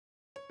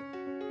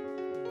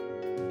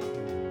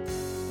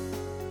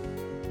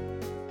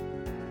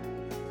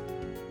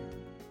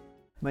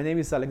My name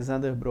is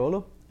Alexandre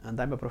Brolo, and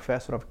I'm a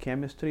professor of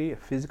chemistry,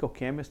 physical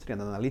chemistry,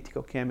 and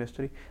analytical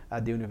chemistry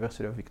at the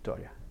University of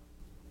Victoria.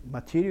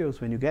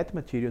 Materials, when you get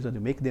materials and you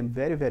make them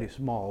very, very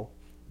small,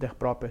 their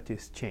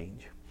properties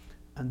change.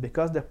 And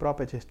because their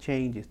properties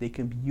change, they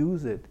can be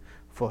used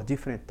for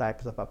different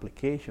types of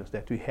applications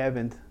that we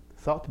haven't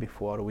thought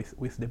before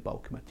with the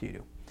bulk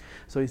material.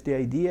 So it's the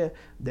idea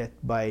that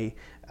by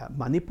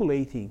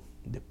manipulating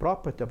the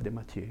property of the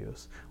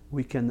materials,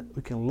 we can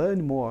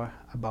learn more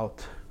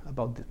about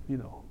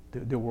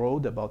the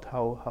world, about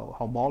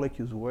how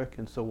molecules work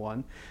and so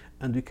on,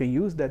 and we can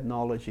use that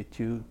knowledge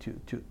to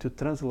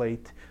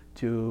translate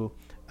to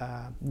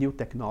new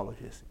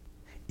technologies.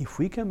 If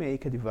we can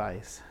make a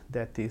device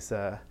that is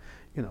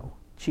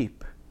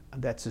cheap,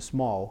 that's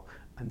small,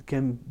 and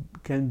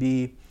can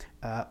be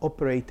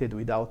operated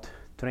without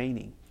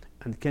training,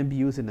 and can be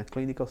used in a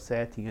clinical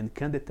setting, and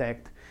can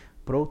detect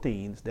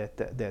proteins that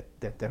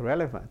are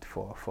relevant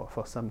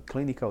for some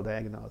clinical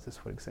diagnosis,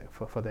 for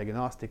example, for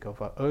diagnostic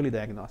of early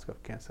diagnostic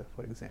of cancer,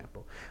 for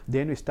example,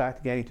 then we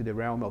start getting to the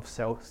realm of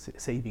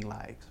saving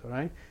lives. All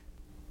right,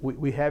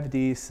 we have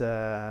this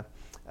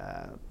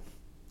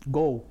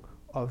goal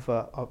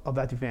of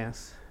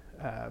advance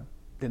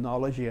the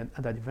knowledge and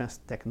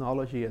advanced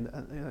technology,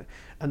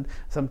 and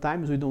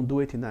sometimes we don't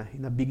do it in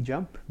a big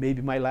jump.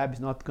 Maybe my lab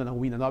is not going to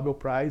win a Nobel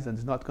Prize and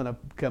it's not going to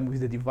come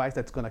with a device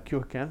that's going to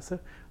cure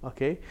cancer,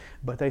 okay?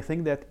 But I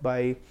think that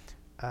by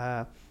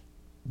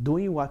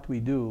doing what we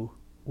do,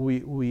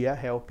 we are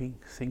helping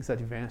things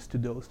advance to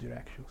those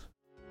directions.